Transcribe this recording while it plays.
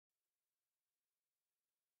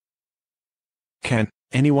Can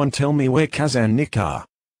anyone tell me where Kaz and Nick are?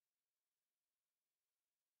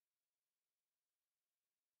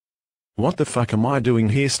 What the fuck am I doing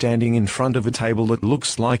here standing in front of a table that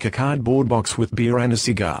looks like a cardboard box with beer and a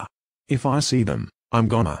cigar? If I see them, I'm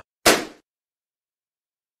gonna.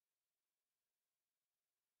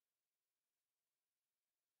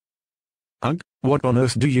 Ugh, what on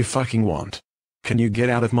earth do you fucking want? Can you get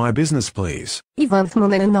out of my business please? Ivan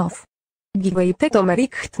Monenov. Giveaway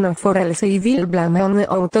petomericht no for else I will blame on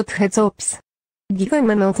autot heads ups.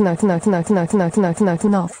 Giveaway not.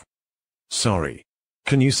 Sorry.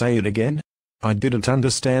 Can you say it again? I didn't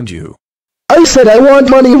understand you. I said I want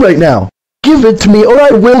money right now. Give it to me or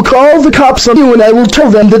I will call the cops on you and I will tell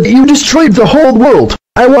them that you destroyed the whole world.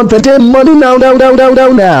 I want the damn money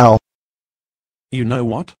now. You know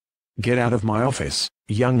what? Get out of my office,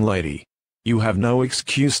 young lady. You have no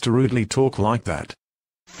excuse to rudely talk like that.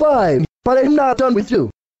 Fine, but I'm not done with you.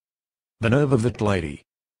 The nerve of that lady.